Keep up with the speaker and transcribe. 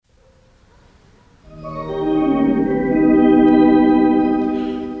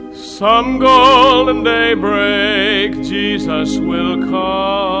Some golden daybreak Jesus will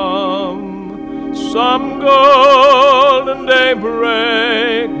come. Some golden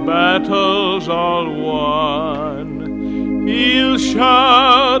daybreak, battles all won. He'll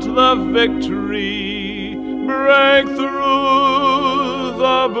shout the victory, break through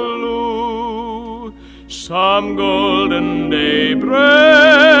the blue. Some golden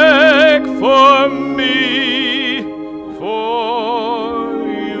daybreak for me, for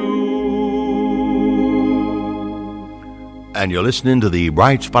you. And you're listening to the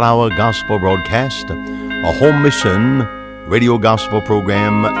Bright Spot Hour Gospel Broadcast, a home mission radio gospel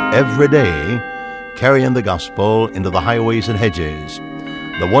program every day, carrying the gospel into the highways and hedges.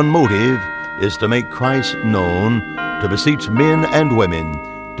 The one motive is to make Christ known, to beseech men and women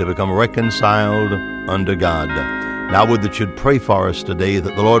to become reconciled unto God. Now would that you'd pray for us today,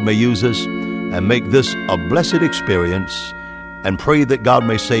 that the Lord may use us and make this a blessed experience, and pray that God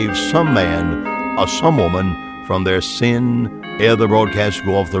may save some man or some woman from their sin ere the broadcast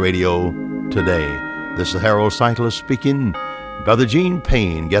go off the radio today. This is Harold Seitler speaking. Brother Gene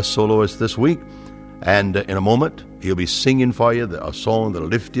Payne, guest soloist this week, and in a moment he'll be singing for you a song that'll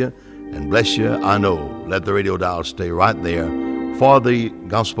lift you and bless you. I know. Let the radio dial stay right there for the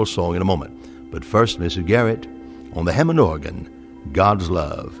gospel song in a moment. But first, Mrs. Garrett on the Hammond organ, God's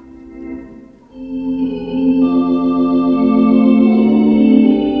Love.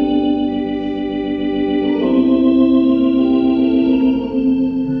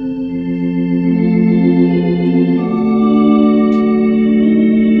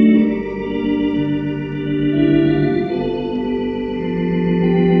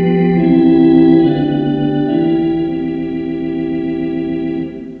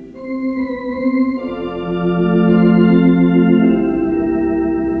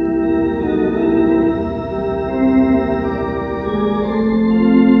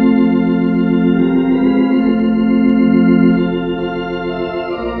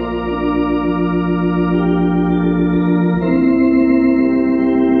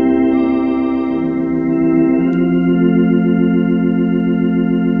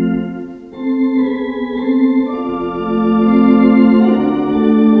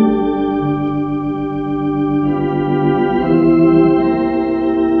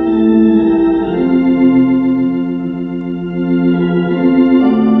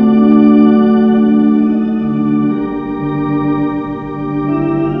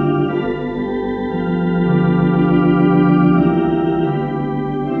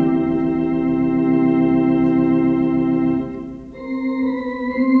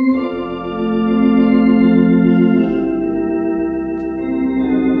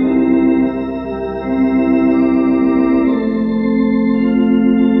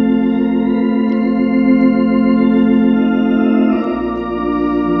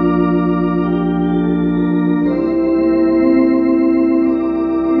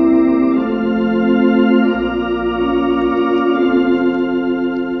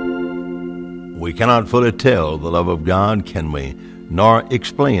 We cannot fully tell the love of God, can we? Nor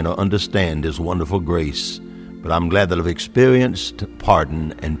explain or understand His wonderful grace. But I'm glad that I've experienced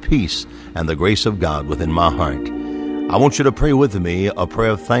pardon and peace and the grace of God within my heart. I want you to pray with me a prayer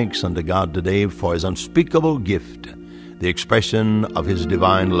of thanks unto God today for His unspeakable gift, the expression of His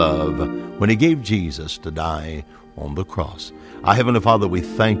divine love when He gave Jesus to die on the cross. Our Heavenly Father, we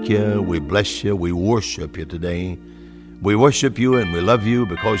thank You, we bless You, we worship You today. We worship You and we love You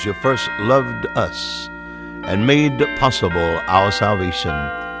because You first loved us and made possible our salvation.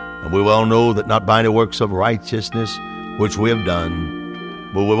 And we well know that not by any works of righteousness which we have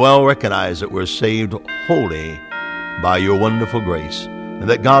done, but we well recognize that we're saved wholly by Your wonderful grace, and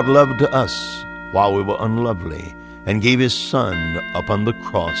that God loved us while we were unlovely and gave His Son upon the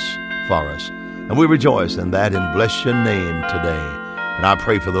cross for us. And we rejoice in that and bless Your name today. And I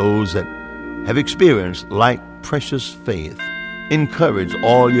pray for those that have experienced like precious faith. Encourage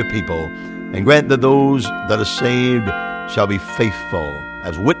all Your people, and grant that those that are saved shall be faithful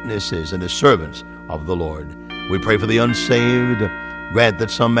as witnesses and as servants of the Lord. We pray for the unsaved. Grant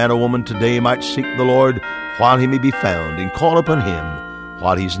that some man or woman today might seek the Lord while He may be found, and call upon Him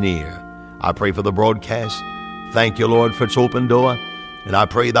while He's near. I pray for the broadcast. Thank You, Lord, for its open door. And I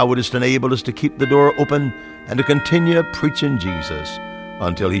pray Thou wouldest enable us to keep the door open and to continue preaching Jesus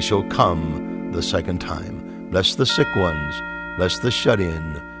until He shall come the second time. Bless the sick ones. Bless the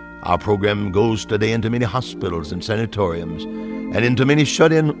shut-in. Our program goes today into many hospitals and sanatoriums and into many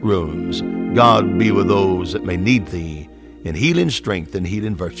shut-in rooms. God, be with those that may need Thee in healing strength and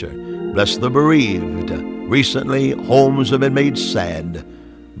healing virtue. Bless the bereaved. Recently, homes have been made sad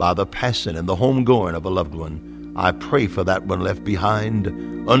by the passing and the homegoing of a loved one. I pray for that one left behind.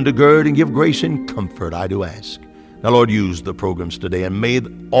 Undergird and give grace and comfort, I do ask. Now, Lord, use the programs today, and may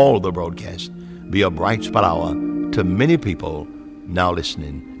all the broadcasts be a bright spot hour to many people now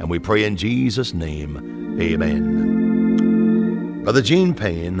listening. And we pray in Jesus' name, amen. Brother Gene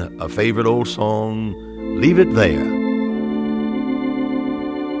Payne, a favorite old song, Leave It There.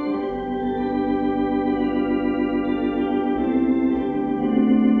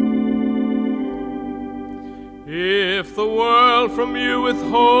 If the world from you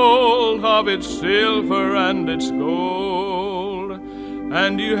withhold of its silver and its gold,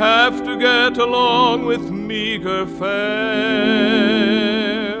 and you have to get along with meager fare,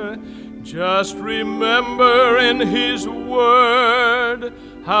 just remember in his word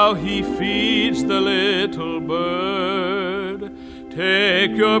how he feeds the little bird.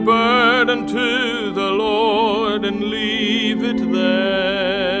 Take your burden to the Lord and leave it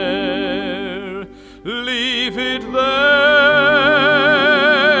there. Leave it there,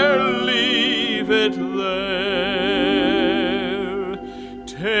 leave it there.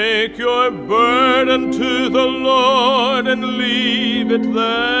 Take your burden to the Lord and leave it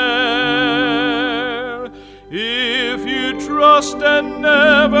there. If you trust and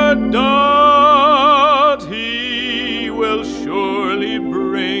never doubt, He will surely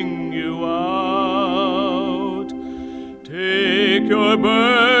bring you out. Take your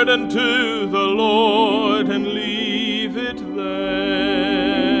burden to the Lord and leave it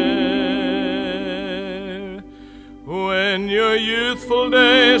there. When your youthful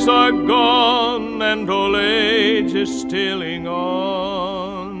days are gone and old age is stealing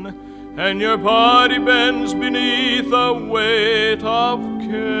on, and your body bends beneath a weight of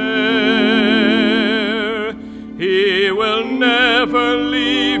care, He will never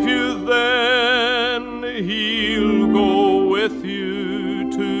leave you then. He'll go with you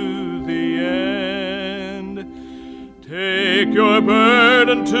to the end. Take your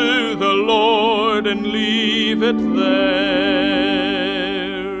burden to the Lord and leave it there.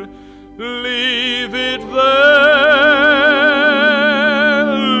 Leave it there.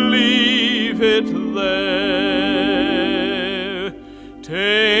 Leave it there.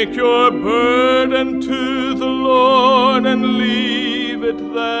 Take your burden to the Lord and leave it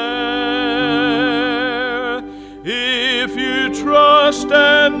there. If you trust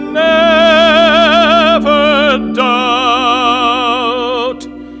and never doubt,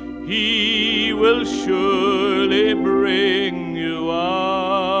 He will surely bring you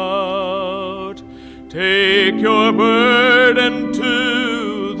out. Take your burden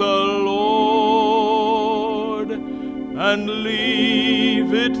to the Lord and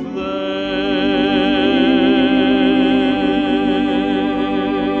leave it there.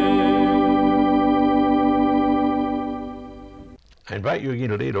 I invite you again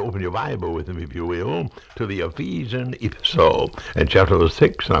today to open your Bible with me, if you will, to the Ephesian epistle in chapter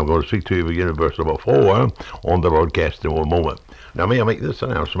 6, and I'm going to speak to you again in verse number 4 on the broadcast in one moment. Now, may I make this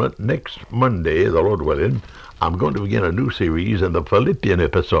announcement? Next Monday, the Lord willing, I'm going to begin a new series in the Philippian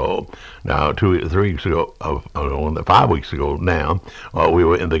epistle. Now, 5 weeks ago now, we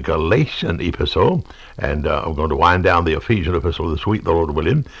were in the Galatian epistle, and I'm going to wind down the Ephesian epistle this week, the Lord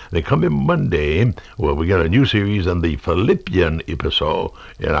willing. Then coming Monday, we'll begin a new series in the Philippian epistle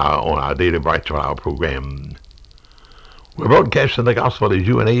on our Daily Bright Trial program. We're broadcasting the gospel as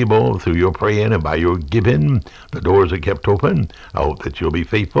you enable through your praying and by your giving. The doors are kept open. I hope that you'll be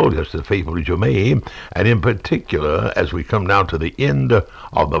faithful, just as faithful as you may. And in particular, as we come now to the end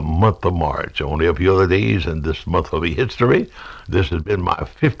of the month of March, only a few other days and this month will be history. This has been my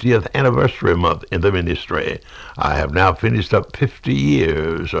 50th anniversary month in the ministry. I have now finished up 50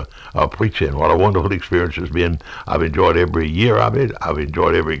 years of preaching. What a wonderful experience it's been. I've enjoyed every year of it. I've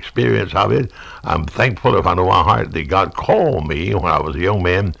enjoyed every experience of it. I'm thankful, if I know my heart, that God called me when I was a young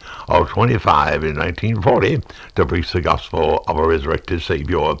man of 25 in 1940 to preach the gospel of a resurrected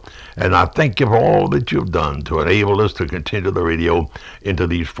Savior. And I thank you for all that you've done to enable us to continue the radio into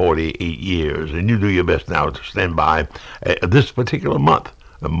these 48 years. And you do your best now to stand by this particular month,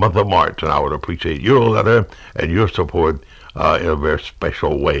 the month of March, and I would appreciate your letter and your support in a very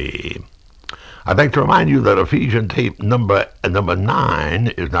special way. I'd like to remind you that Ephesian tape number 9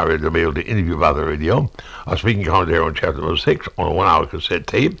 is now ready to be able to interview by the radio. Speaking commentary on chapter number 6 on a 1-hour cassette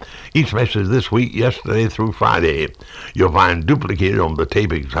tape. Each message this week, yesterday through Friday. You'll find duplicated on the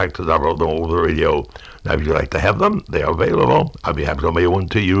tape exactly as I wrote them over the radio. Now, if you'd like to have them, they're available. I'll be happy to mail one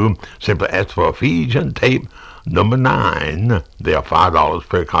to you. Simply ask for Ephesians tape number 9. They are $5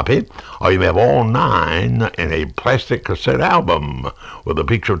 per copy. Or you may have all 9 in a plastic cassette album with a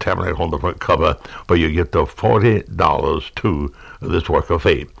picture of Tabernacle on the front cover, but you get the $40 to this work of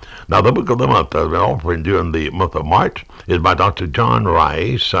faith. Now, the book of the month that I've been offering during the month of March is by Dr. John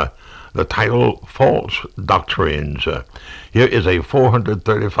Rice. The title, False Doctrines. Here is a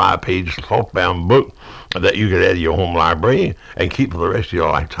 435-page cloth-bound book that you can add to your home library and keep for the rest of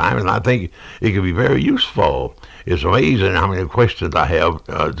your lifetime, and I think it can be very useful. It's amazing how many questions I have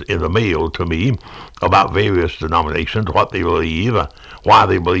in the mail to me about various denominations, what they believe, why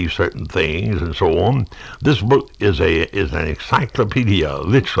they believe certain things, and so on. This book is an encyclopedia,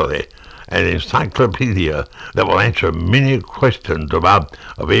 literally, an encyclopedia that will answer many questions about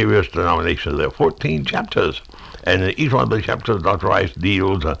various denominations. There are 14 chapters, and in each one of the chapters, Dr. Rice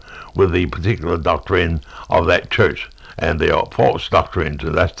deals with the particular doctrine of that church, and they are false doctrines,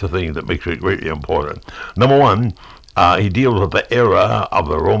 and that's the thing that makes it greatly important. Number one, he deals with the era of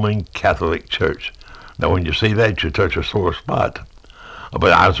the Roman Catholic Church. Now, when you say that, you touch a sore spot.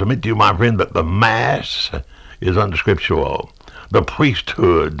 But I submit to you, my friend, that the Mass is unscriptural. The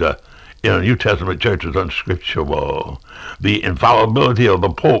priesthood in a New Testament church is unscriptural. The infallibility of the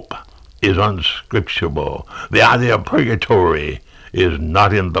Pope is unscriptural. The idea of purgatory is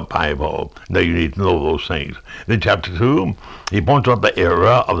not in the Bible. Now, you need to know those things. In chapter 2, he points out the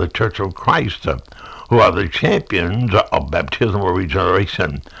era of the Church of Christ, who are the champions of baptismal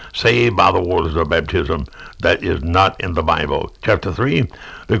regeneration, saved by the waters of baptism. That is not in the Bible. Chapter 3,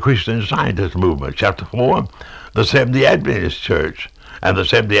 the Christian Scientist movement. Chapter 4, the Seventh-day Adventist Church. And the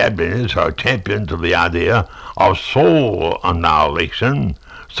Seventh-day Adventists are champions of the idea of soul annihilation,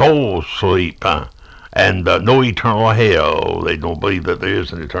 soul sleep, and no eternal hell. They don't believe that there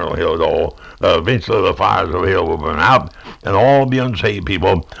is an eternal hell at all. Eventually the fires of hell will burn out, and all the unsaved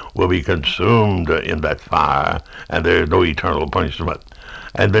people will be consumed in that fire, and there is no eternal punishment.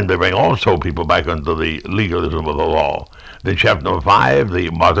 And then they bring also people back under the legalism of the law. Then chapter number 5, the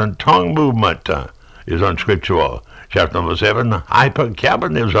modern tongue movement is unscriptural. Chapter number 7,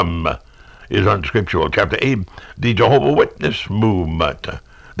 hyper-Calvinism is unscriptural. Chapter 8, the Jehovah's Witness movement.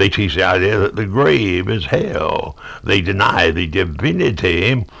 They teach the idea that the grave is hell. They deny the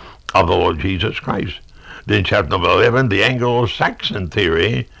divinity of the Lord Jesus Christ. Then chapter number 11, the Anglo-Saxon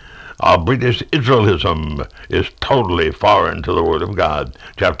theory of British Israelism is totally foreign to the Word of God.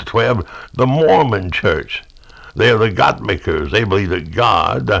 Chapter 12, the Mormon Church. They are the God makers. They believe that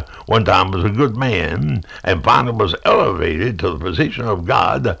God one time was a good man and finally was elevated to the position of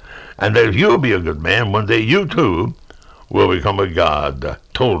God, and that if you'll be a good man, one day you too will become a god,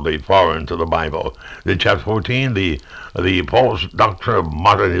 totally foreign to the Bible. Then chapter 14, the false doctrine of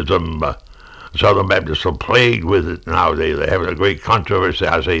modernism. Southern Baptists are plagued with it nowadays. They're having a great controversy.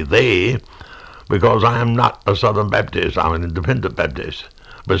 I say they, because I am not a Southern Baptist. I'm an independent Baptist.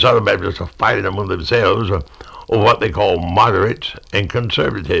 But Southern Baptists are fighting among themselves over what they call moderates and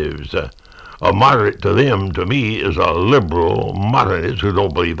conservatives. A moderate to them, to me, is a liberal modernist who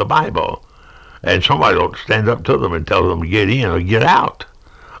don't believe the Bible. And somebody ought to stand up to them and tell them to get in or get out.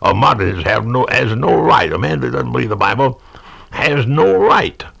 A modernist has no right. A man that doesn't believe the Bible has no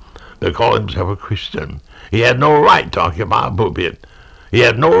right to call himself a Christian. He had no right to occupy a pulpit. He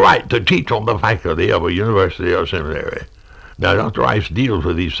had no right to teach on the faculty of a university or seminary. Now, Dr. Rice deals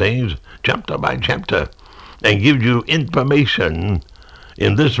with these things chapter by chapter and gives you information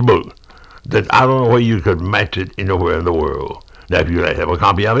in this book that I don't know where you could match it anywhere in the world. Now, if you have a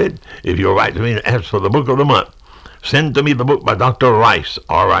copy of it, if you'll write to me and ask for the book of the month, send to me the book by Dr. Rice,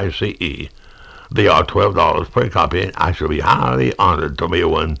 R-I-C-E. They are $12 per copy, and I shall be highly honored to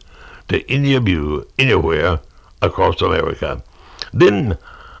mail one to any of you anywhere across America. Then,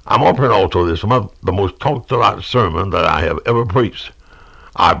 I'm offering also this month the most talked about sermon that I have ever preached.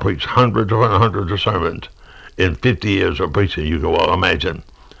 I preached hundreds and hundreds of sermons in 50 years of preaching, you can well imagine.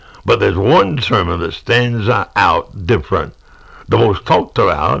 But there's one sermon that stands out different, the most talked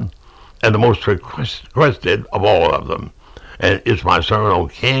about, and the most requested of all of them. And it's my sermon on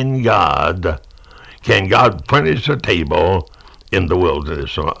Can God furnish a table in the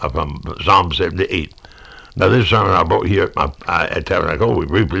wilderness, from Psalm 78. Now, this sermon I brought here at Tabernacle, we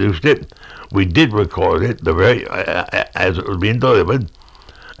reproduced it. We did record it as it was being delivered,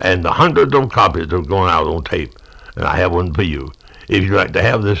 and the hundreds of copies have gone out on tape, and I have one for you. If you'd like to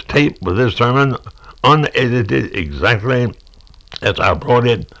have this tape with this sermon unedited exactly as I brought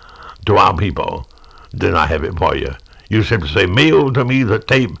it to our people, then I have it for you. You simply say, mail to me the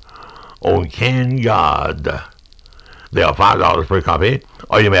tape on Can God. They are $5 per copy,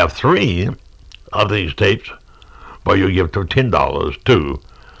 or you may have 3 of these tapes for your gift of $10 to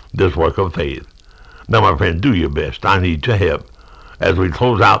this work of faith. Now, my friend, do your best. I need your help. As we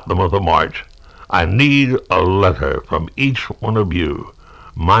close out the month of March, I need a letter from each one of you,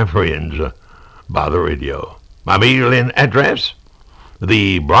 my friends, by the radio. My mailing address,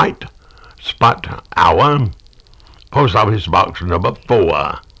 the Bright Spot Hour, Post Office Box number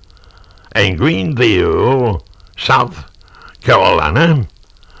 4, in Greenville, South Carolina,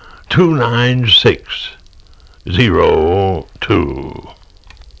 29602.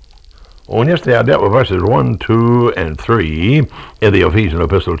 On yesterday, I dealt with verses 1, 2, and 3 in the Ephesian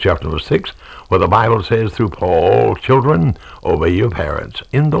Epistle, chapter number 6, where the Bible says through Paul, "Children, obey your parents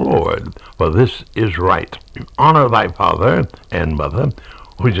in the Lord, for this is right. Honor thy father and mother,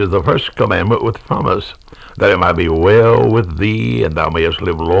 which is the first commandment with promise, that it might be well with thee, and thou mayest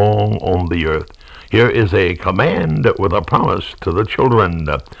live long on the earth." Here is a command with a promise to the children.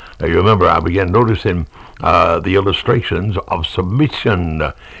 Now, you remember, I began noticing the illustrations of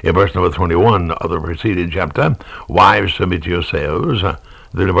submission in verse number 21 of the preceding chapter. Wives, submit yourselves.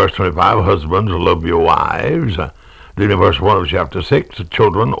 Then in verse 25, husbands, love your wives. Then in verse 1 of chapter 6,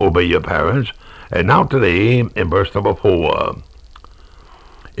 children, obey your parents. And now today, in verse number 4.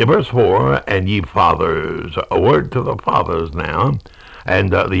 In verse 4, and ye fathers, a word to the fathers now.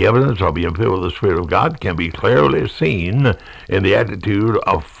 And the evidence of being filled with the Spirit of God can be clearly seen in the attitude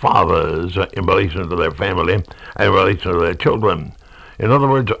of fathers in relation to their family and in relation to their children. In other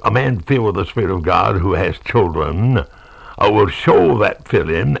words, a man filled with the Spirit of God who has children will show that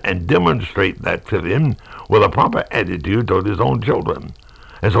filling and demonstrate that filling with a proper attitude toward his own children.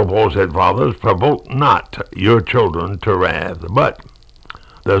 And so Paul said, "Fathers, provoke not your children to wrath, but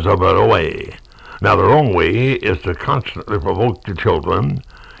there's a better way." Now, the wrong way is to constantly provoke your children,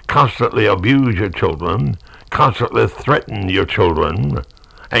 constantly abuse your children, constantly threaten your children,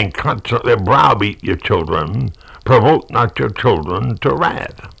 and constantly browbeat your children. Provoke not your children to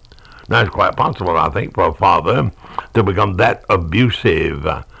wrath. Now, it's quite possible, I think, for a father to become that abusive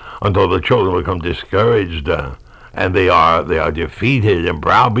until the children become discouraged and they are defeated and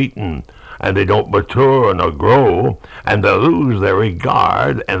browbeaten, and they don't mature nor grow, and they lose their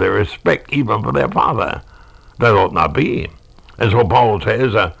regard and their respect even for their father. That ought not be. And so Paul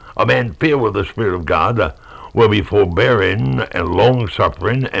says, a man filled with the Spirit of God will be forbearing and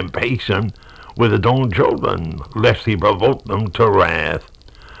long-suffering and patient with his own children, lest he provoke them to wrath.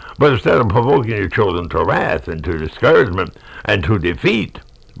 But instead of provoking your children to wrath and to discouragement and to defeat,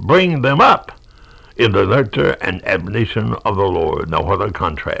 bring them up in the nurture and admonition of the Lord. Now, what a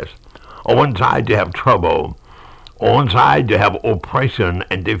contrast. On one side, you have trouble. On one side, you have oppression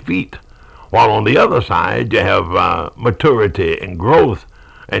and defeat. While on the other side, you have maturity and growth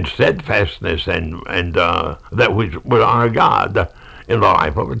and steadfastness and that which would honor God in the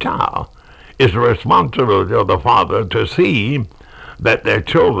life of a child. It's the responsibility of the father to see that their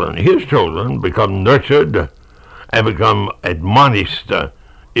children, his children, become nurtured and become admonished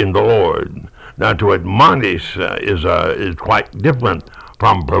in the Lord. Now, to admonish is quite different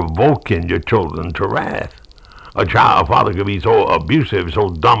from provoking your children to wrath. A father can be so abusive, so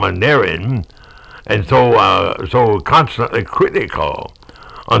domineering, and so constantly critical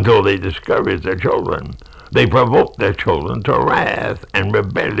until they discourage their children. They provoke their children to wrath and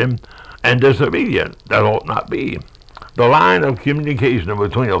rebellion and disobedience. That ought not be. The line of communication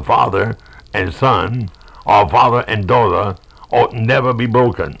between a father and son, or a father and daughter, ought never be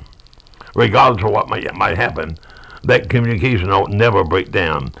broken. Regardless of what might happen, that communication ought never break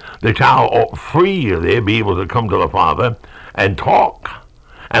down. The child ought freely be able to come to the father and talk,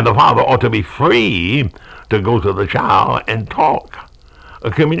 and the father ought to be free to go to the child and talk.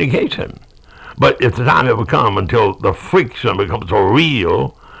 A communication. But if the time ever comes until the friction becomes so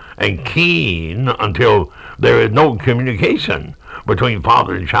real and keen, until there is no communication between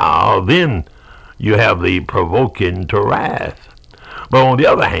father and child, then you have the provoking to wrath. But on the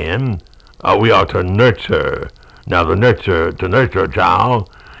other hand, we are to nurture. Now, to nurture a child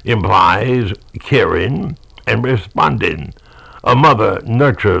implies caring and responding. A mother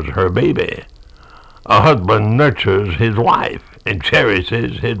nurtures her baby. A husband nurtures his wife and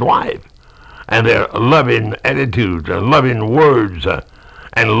cherishes his wife. And their loving attitudes and loving words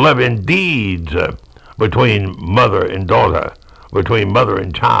and loving deeds between mother and daughter, between mother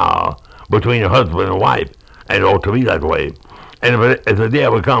and child, between husband and wife, and it ought to be that way. And if the day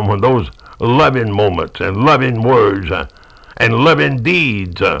ever comes when those loving moments and loving words and loving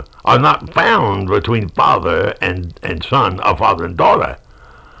deeds are not found between father and son, or father and daughter,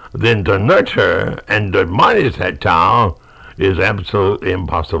 then to nurture and to admonish that child is absolutely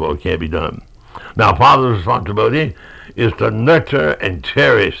impossible. It can't be done. Now, father's responsibility is to nurture and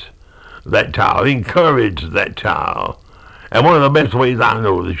cherish that child. Encourage that child. And one of the best ways I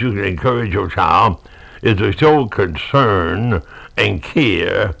know that you can encourage your child is to show concern and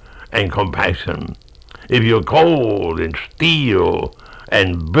care and compassion. If you're cold and steel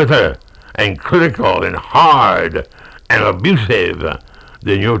and bitter and critical and hard and abusive,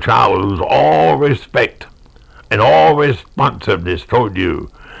 then your child will lose all respect and all responsiveness toward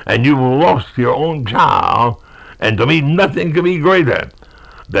you. And you've lost your own child, and to me nothing can be greater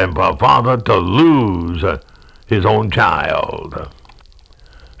than for a father to lose his own child.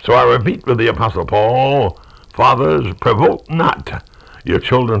 So I repeat with the Apostle Paul, fathers, provoke not your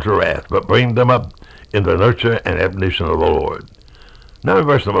children to wrath, but bring them up in the nurture and admonition of the Lord. Now in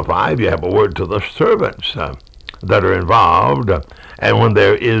verse number 5, you have a word to the servants that are involved. And when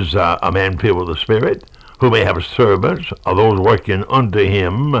there is a man filled with the Spirit, who may have servants, of those working unto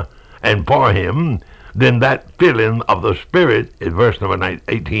him and for him, then that filling of the Spirit, in verse number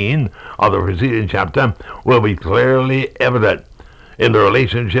 18 of the preceding chapter, will be clearly evident in the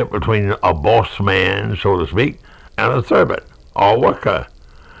relationship between a boss man, so to speak, and a servant or worker.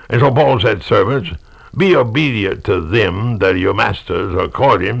 And so Paul said, servants, be obedient to them that are your masters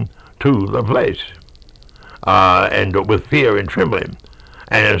according to the flesh, and with fear and trembling,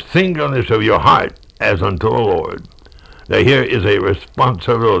 and a singleness of your heart as unto the Lord. Now here is a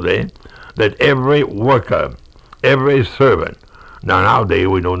responsibility that every worker, every servant. Now nowadays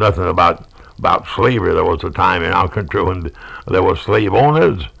we know nothing about slavery. There was a time in our country when there were slave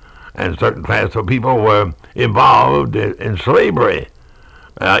owners, and certain class of people were involved in slavery.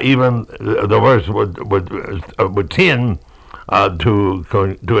 Even the verse would tend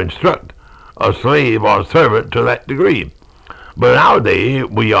to instruct a slave or a servant to that degree. But nowadays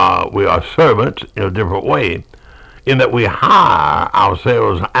we are servants in a different way, in that we hire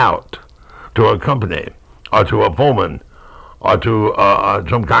ourselves out to a company or to a foreman or to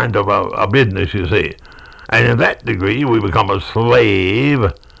some kind of a business, you see. And in that degree we become a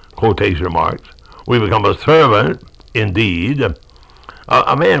slave, quotation marks. We become a servant, indeed.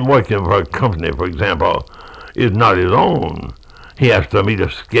 A man working for a company, for example, is not his own. He has to meet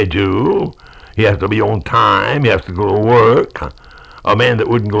a schedule. He has to be on time. He has to go to work. A man that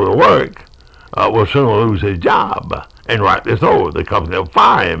wouldn't go to work will sooner lose his job. And rightly so. The company will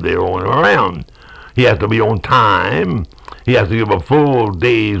fire him. They don't want him around. He has to be on time. He has to give a full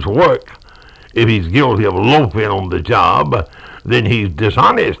day's work. If he's guilty of loafing on the job, then he's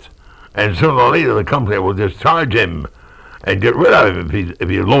dishonest. And sooner or later the company will discharge him and get rid of him if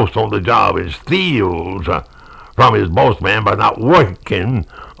he loafs on the job and steals from his boss man by not working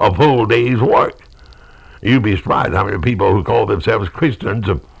a full day's work. You'd be surprised how many people who call themselves Christians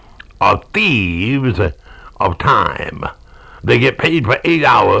are thieves of time. They get paid for 8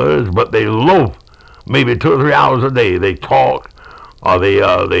 hours, but they loaf maybe 2 or 3 hours a day. They talk, or they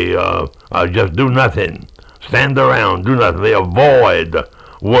just do nothing, stand around, do nothing. They avoid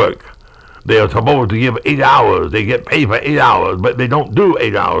work. They are supposed to give 8 hours. They get paid for 8 hours, but they don't do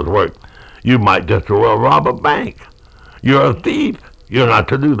 8 hours work. You might just well rob a bank. You're a thief. You're not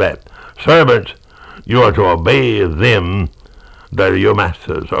to do that. Servants, you are to obey them that are your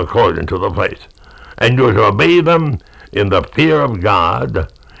masters according to the place. And you are to obey them in the fear of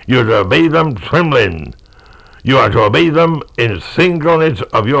God. You are to obey them trembling. You are to obey them in singleness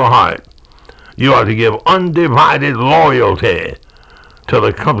of your heart. You are to give undivided loyalty to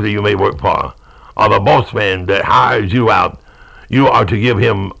the company you may work for, or the boss man that hires you out. You are to give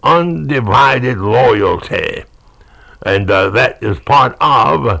him undivided loyalty. And that is part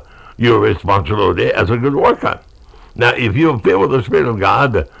of your responsibility as a good worker. Now, if you're filled with the Spirit of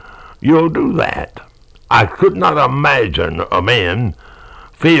God, you'll do that. I could not imagine a man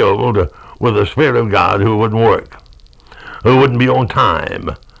filled with the Spirit of God who wouldn't work, who wouldn't be on time,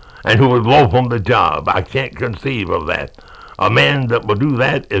 and who would loaf on the job. I can't conceive of that. A man that will do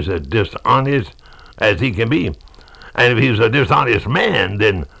that is as dishonest as he can be. And if he's a dishonest man,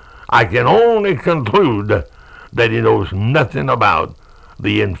 then I can only conclude that he knows nothing about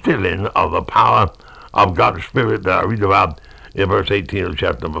the infilling of the power of God's Spirit that I read about in verse 18 of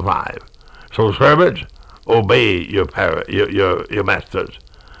chapter number 5. So servants, obey your masters.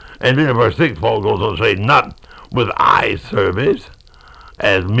 And then in verse 6, Paul goes on to say, not with eye service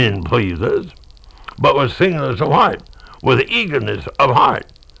as men pleasers, but with singleness of heart, with eagerness of heart,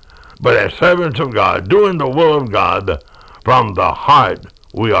 but as servants of God, doing the will of God from the heart.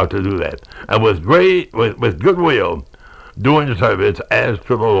 We are to do that, and with good will, doing service as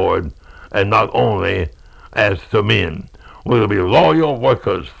to the Lord, and not only as to men. We'll be loyal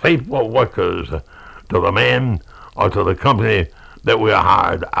workers, faithful workers to the man or to the company that we are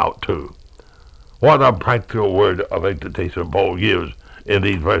hired out to. What a practical word of exhortation Paul gives in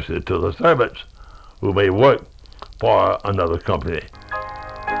these verses to the servants who may work for another company.